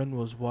 His grin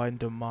was wide and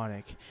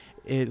demonic.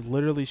 It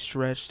literally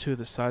stretched to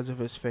the sides of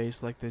his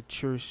face like the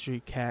Church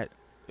Street cat.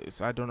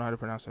 I don't know how to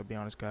pronounce that, to be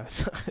honest,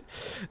 guys.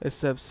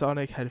 Except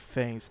Sonic had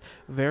fangs,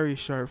 very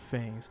sharp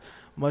fangs,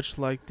 much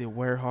like the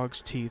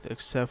werehog's teeth,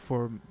 except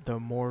for the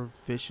more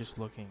vicious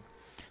looking.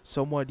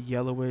 Somewhat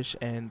yellowish,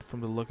 and from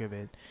the look of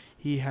it,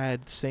 he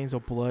had stains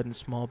of blood and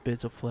small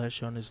bits of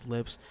flesh on his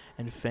lips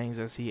and fangs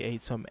as he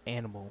ate some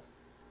animal.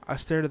 I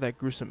stared at that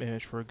gruesome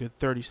image for a good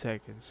 30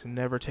 seconds, and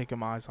never taking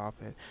my eyes off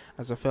it,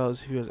 as I felt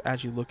as if he was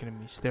actually looking at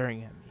me,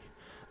 staring at me.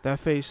 That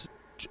face,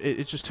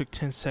 it just took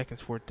 10 seconds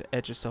for it to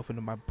etch itself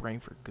into my brain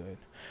for good.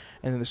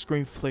 And then the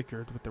screen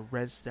flickered with the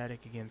red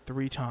static again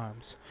 3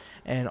 times.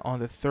 And on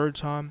the 3rd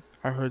time,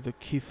 I heard the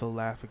Kifa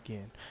laugh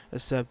again,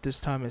 except this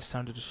time it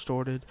sounded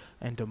distorted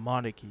and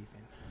demonic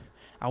even.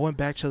 I went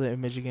back to the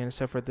image again,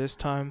 except for this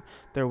time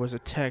there was a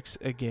text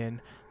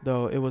again,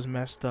 though it was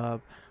messed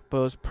up, but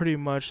it was pretty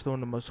much one of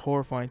the most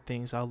horrifying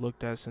things I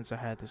looked at since I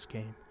had this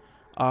game.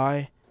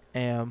 I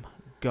am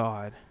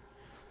God.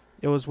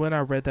 It was when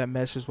I read that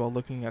message while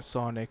looking at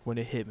Sonic when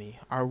it hit me.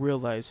 I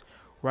realized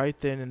right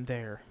then and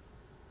there,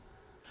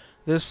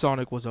 this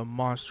Sonic was a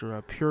monster,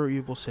 a pure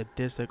evil,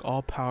 sadistic,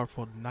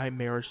 all-powerful,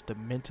 nightmarish,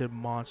 demented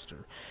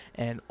monster,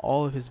 and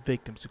all of his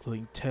victims,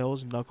 including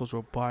Tails, Knuckles,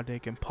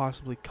 Robotnik, and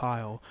possibly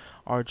Kyle,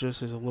 are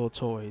just his little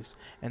toys.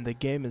 And the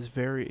game is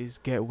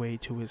gateway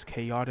to his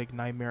chaotic,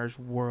 nightmarish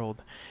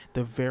world,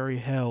 the very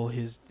hell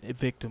his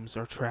victims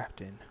are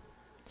trapped in.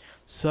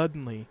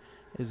 Suddenly,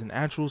 in an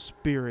actual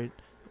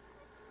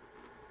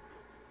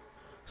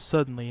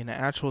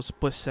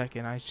split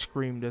second, I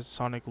screamed as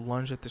Sonic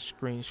lunged at the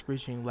screen,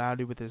 screeching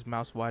loudly with his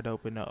mouth wide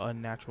open at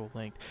unnatural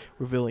length,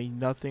 revealing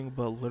nothing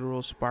but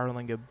literal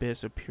spiraling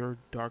abyss of pure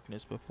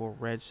darkness before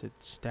red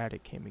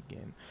static came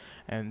again,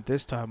 and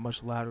this time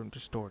much louder and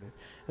distorted.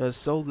 It was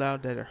so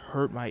loud that it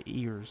hurt my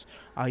ears.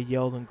 I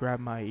yelled and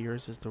grabbed my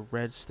ears as the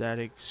red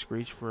static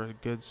screeched for a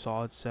good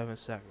solid 7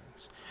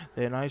 seconds.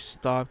 Then I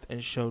stopped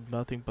and showed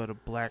nothing but a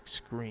black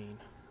screen.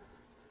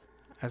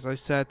 As I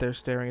sat there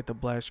staring at the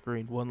black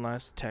screen, one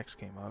last text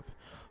came up.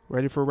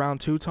 Ready for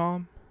round 2,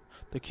 Tom?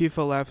 The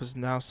Kifa laugh is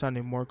now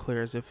sounding more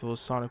clear, as if it was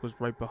Sonic was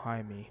right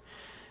behind me.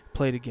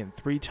 Played again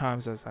 3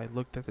 times as I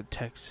looked at the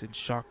text in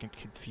shock and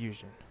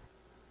confusion.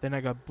 Then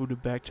I got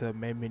booted back to the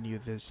main menu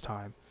this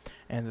time,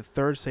 and the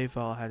 3rd save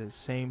file had the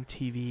same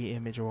TV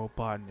image of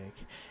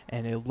Robotnik,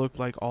 and it looked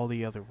like all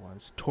the other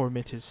ones,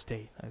 tormented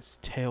state, as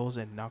Tails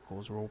and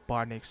Knuckles,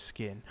 Robotnik's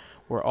skin,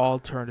 were all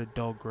turned a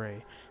dull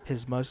gray.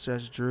 His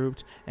mustache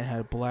drooped,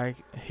 and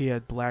he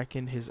had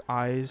blackened, his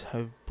eyes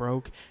have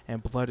broke,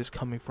 and blood is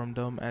coming from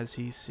them, as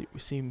he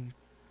seemed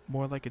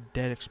more like a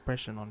dead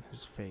expression on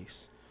his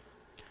face.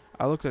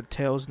 I looked at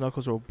Tails,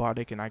 Knuckles,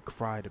 Robotnik, and I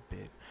cried a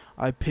bit.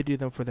 I pity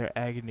them for their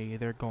agony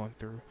they're going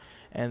through,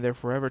 and they're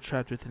forever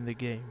trapped within the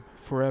game,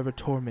 forever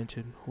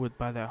tormented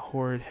by that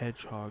horrid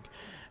hedgehog,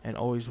 and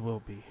always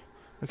will be.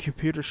 The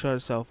computer shut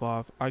itself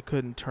off. I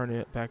couldn't turn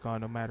it back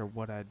on no matter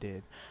what I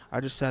did. I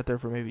just sat there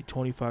for maybe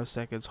 25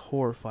 seconds,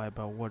 horrified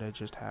by what had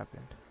just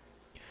happened.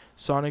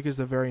 Sonic is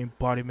the very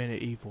embodiment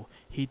of evil.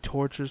 He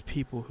tortures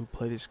people who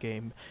play this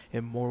game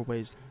in more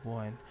ways than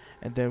one,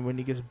 and then when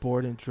he gets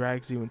bored and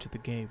drags you into the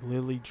game,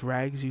 literally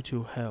drags you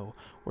to hell,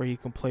 where he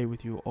can play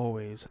with you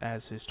always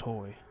as his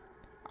toy.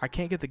 I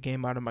can't get the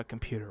game out of my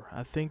computer.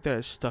 I think that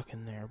it's stuck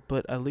in there,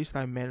 but at least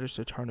I managed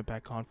to turn it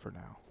back on for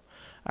now.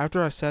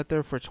 After I sat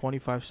there for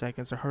 25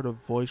 seconds, I heard a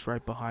voice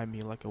right behind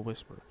me like a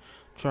whisper.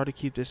 "Try to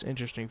keep this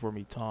interesting for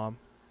me, Tom."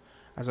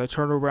 As I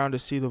turned around to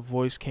see the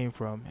voice came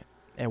from,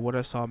 and what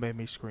I saw made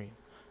me scream.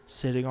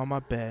 Sitting on my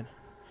bed,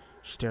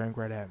 staring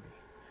right at me,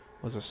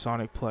 was a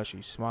Sonic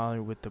plushie,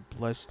 smiling with the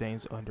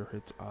bloodstains under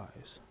its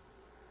eyes.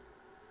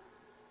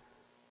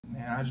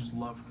 Man,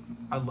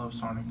 I love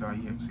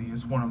Sonic.exe.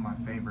 It's one of my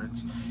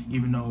favorites.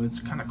 Even though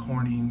it's kind of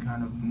corny and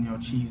kind of,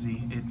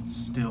 cheesy, it's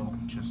still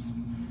just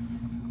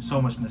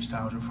so much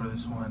nostalgia for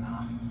this one.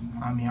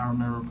 I mean, I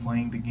remember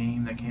playing the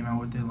game that came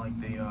out with it, like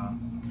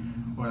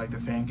the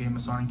fan game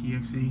of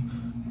Sonic.exe.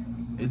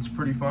 It's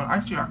pretty fun.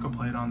 Actually, I could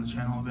play it on the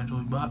channel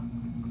eventually, but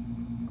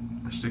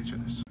let's stick to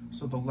this.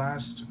 So the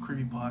last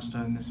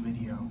creepypasta in this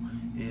video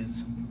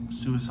is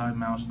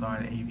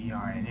suicidemouse.avi,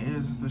 and it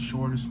is the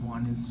shortest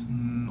one. It's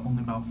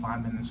only about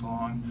 5 minutes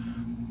long,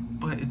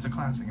 but it's a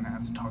classic and I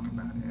have to talk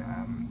about it.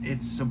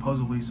 It's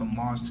supposedly some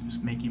lost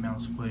Mickey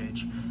Mouse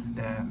footage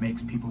that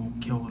makes people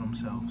kill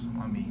themselves.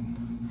 I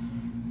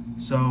mean,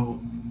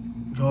 so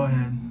go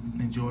ahead,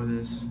 enjoy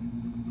this,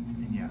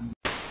 and yeah.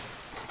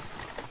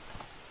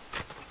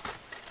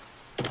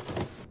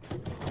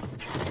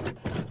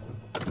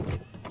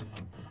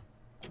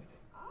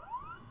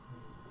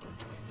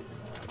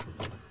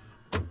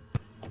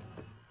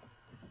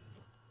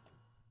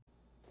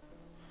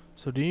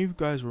 So do you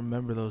guys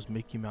remember those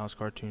Mickey Mouse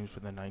cartoons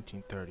from the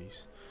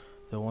 1930s?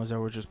 The ones that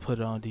were just put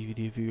on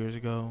DVD a few years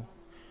ago?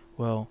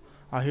 Well,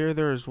 I hear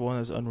there is one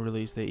that's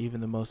unreleased that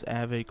even the most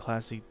avid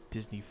classic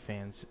Disney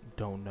fans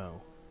don't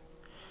know.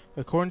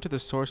 According to the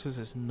sources,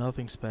 it's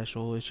nothing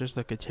special. It's just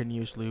a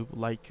continuous loop,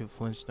 like the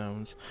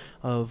Flintstones,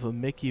 of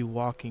Mickey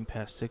walking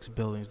past 6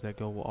 buildings that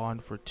go on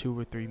for 2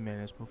 or 3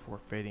 minutes before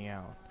fading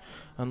out.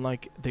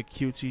 Unlike the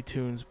cutesy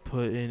tunes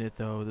put in it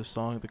though, the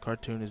song of the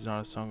cartoon is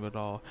not a song at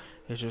all.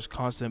 It's just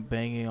constant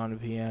banging on the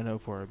piano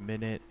for 1.5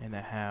 minutes,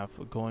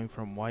 going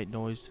from white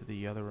noise to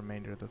the other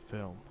remainder of the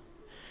film.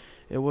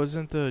 It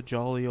wasn't the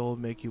jolly old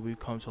Mickey we've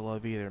come to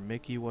love either.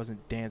 Mickey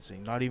wasn't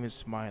dancing, not even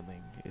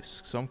smiling.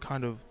 It's some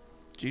kind of,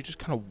 you're just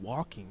kind of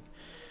walking,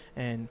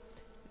 and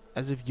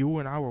as if you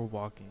and I were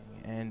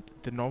walking, and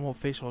the normal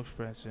facial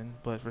expression,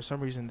 but for some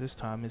reason this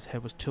time his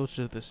head was tilted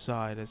to the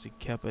side as he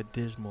kept a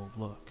dismal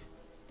look.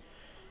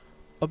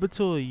 Up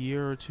until a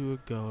year or two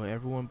ago,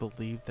 everyone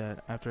believed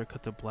that after it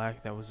cut to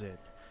black, that was it.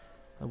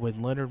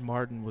 When Leonard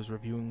Martin was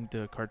reviewing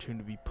the cartoon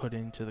to be put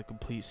into the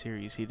complete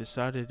series, he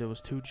decided it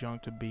was too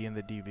junk to be in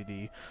the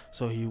DVD,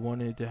 so he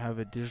wanted to have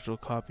a digital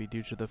copy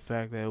due to the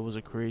fact that it was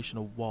a creation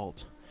of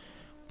Walt.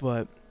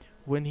 But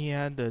when he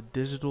had a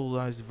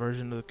digitalized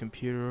version of the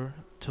computer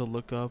to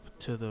look up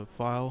to the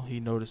file, he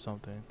noticed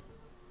something.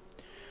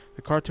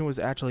 The cartoon was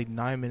actually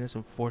 9 minutes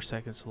and 4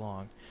 seconds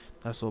long.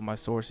 That's what my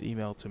source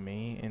emailed to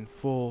me in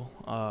full.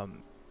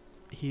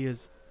 He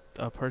is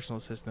a personal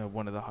assistant of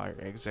one of the higher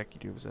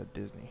executives at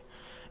Disney,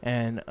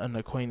 and an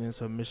acquaintance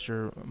of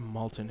Mr.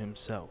 Malton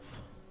himself.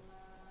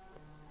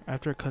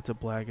 After it cut to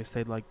black, it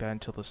stayed like that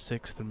until the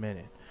 6th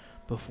minute.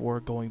 Before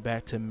going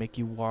back to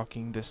Mickey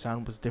walking, the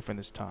sound was different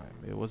this time.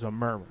 It was a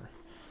murmur.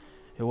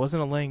 It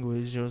wasn't a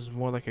language, it was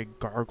more like a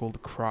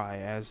gargled cry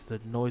as the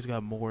noise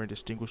got more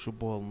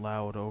indistinguishable and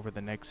loud over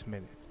the next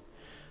minute.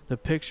 The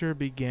picture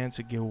began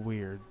to get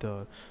weird.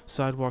 The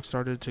sidewalk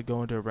started to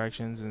go in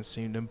directions and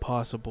seemed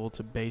impossible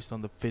to based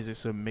on the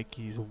physics of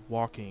Mickey's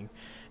walking,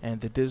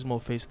 and the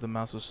dismal face of the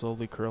mouse was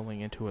slowly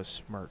curling into a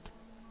smirk.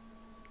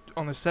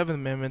 On the 7th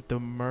minute, the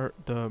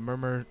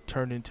murmur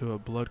turned into a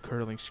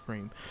blood-curdling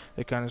scream,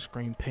 the kind of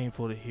scream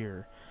painful to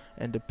hear,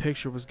 and the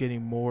picture was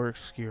getting more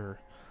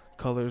obscure.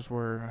 Colors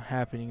were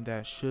happening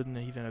that shouldn't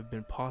even have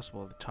been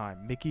possible at the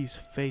time. Mickey's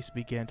face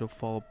began to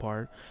fall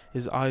apart,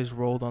 his eyes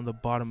rolled on the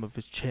bottom of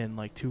his chin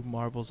like 2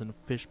 marbles in a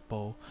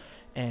fishbowl,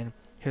 and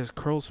his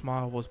curled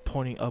smile was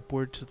pointing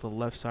upward to the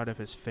left side of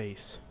his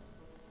face.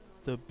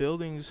 The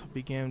buildings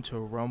began to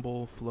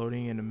rumble,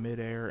 floating in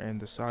midair, and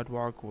the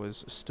sidewalk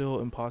was still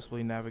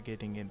impossibly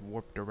navigating in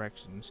warped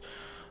directions,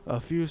 a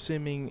few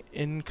seeming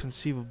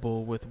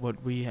inconceivable with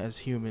what we as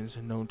humans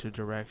know to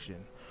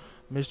direction.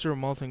 Mr.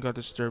 Malton got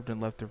disturbed and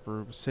left the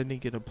room,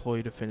 sending an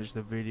employee to finish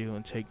the video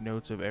and take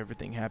notes of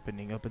everything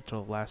happening up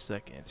until the last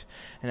second,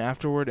 and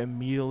afterward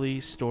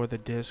immediately store the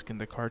disc and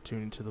the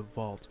cartoon into the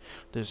vault.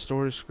 The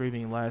distorted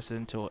screaming lasted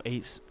until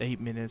 8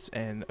 minutes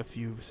and a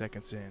few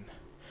seconds in,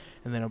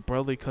 and then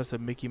abruptly cuts the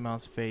Mickey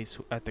Mouse face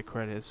at the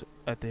credits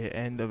at the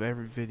end of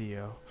every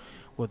video,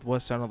 with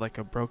what sounded like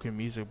a broken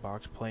music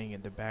box playing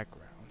in the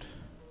background.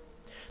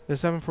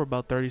 This happened for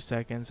about 30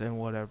 seconds and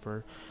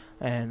whatever,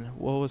 and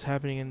what was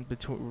happening in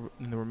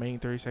the remaining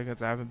 30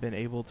 seconds I haven't been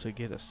able to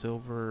get a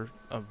silver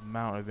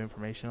amount of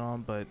information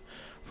on, but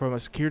from a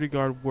security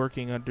guard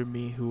working under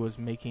me who was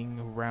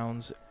making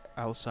rounds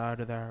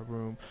outside of that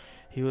room,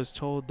 he was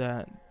told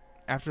that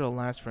after the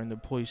last frame, the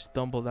employee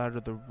stumbled out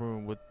of the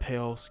room with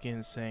pale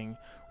skin saying,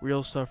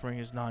 "Real suffering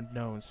is not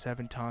known,"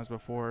 7 times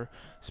before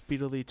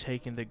speedily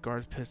taking the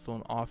guard's pistol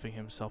and offing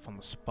himself on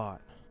the spot.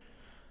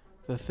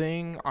 The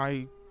thing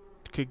I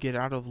could get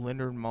out of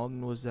Leonard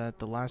Maltin was that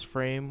the last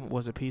frame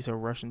was a piece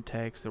of Russian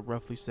text that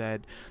roughly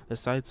said, "The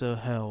sights of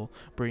hell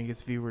bring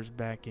its viewers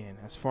back in."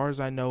 As far as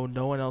I know,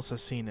 no one else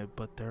has seen it,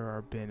 but there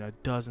have been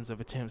dozens of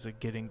attempts at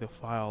getting the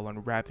file on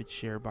rapid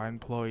share by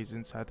employees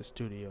inside the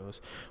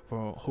studios,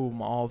 for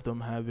whom all of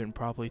them have been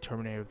promptly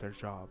terminated of their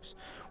jobs.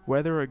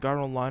 Whether it got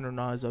online or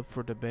not is up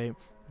for debate,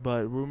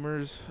 but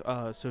rumors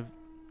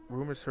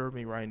serve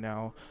me right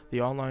now.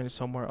 The online is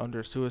somewhere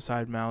under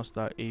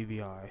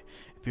suicidemouse.avi.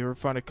 If you ever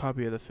find a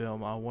copy of the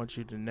film, I want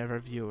you to never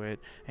view it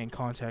and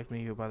contact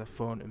me by the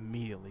phone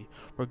immediately.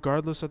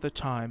 Regardless of the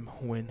time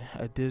when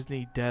a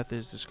Disney death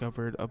is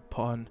discovered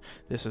upon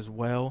this as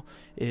well,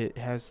 it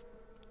has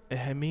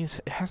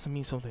to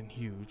mean something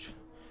huge.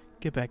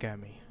 Get back at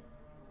me.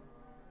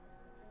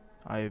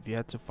 I have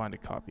yet to find a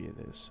copy of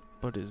this,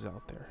 but it is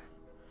out there.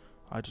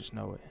 I just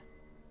know it.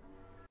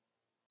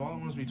 All the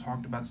ones we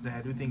talked about today,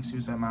 I do think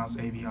Suicide Mouse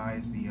AVI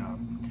is the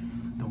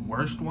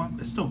worst one.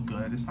 It's still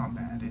good. It's not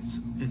bad. It's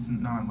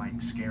not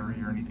like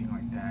scary or anything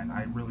like that.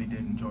 I really did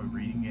enjoy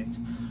reading it.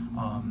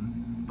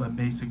 But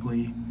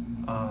basically,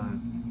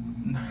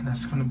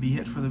 that's gonna be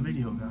it for the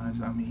video, guys.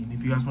 I mean,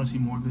 if you guys want to see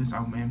more of this, I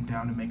am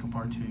down to make a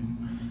part 2,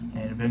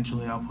 and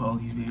eventually I'll put all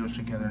these videos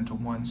together into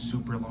one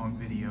super long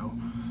video.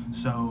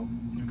 So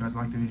if you guys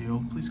like the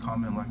video, please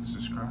comment, like, and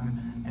subscribe,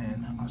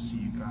 and I'll see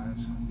you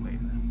guys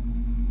later.